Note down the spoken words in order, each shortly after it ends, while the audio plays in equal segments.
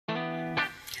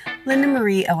Linda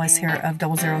Marie Ellis here of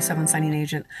 007 Signing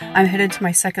Agent. I'm headed to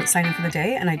my second signing for the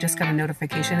day, and I just got a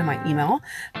notification in my email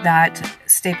that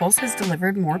Staples has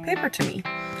delivered more paper to me.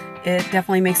 It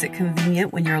definitely makes it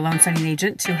convenient when you're a loan signing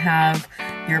agent to have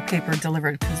your paper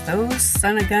delivered, because those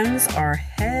son of guns are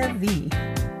heavy.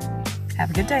 Have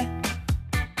a good day.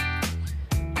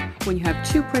 When you have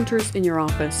 2 printers in your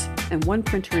office and 1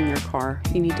 printer in your car,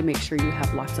 you need to make sure you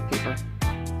have lots of paper.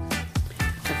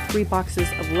 I have 3 boxes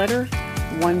of letter,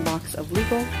 1 box of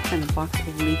legal, and a box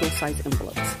of legal size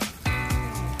envelopes.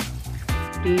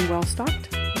 Being well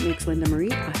stocked makes Linda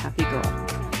Marie a happy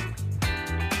girl.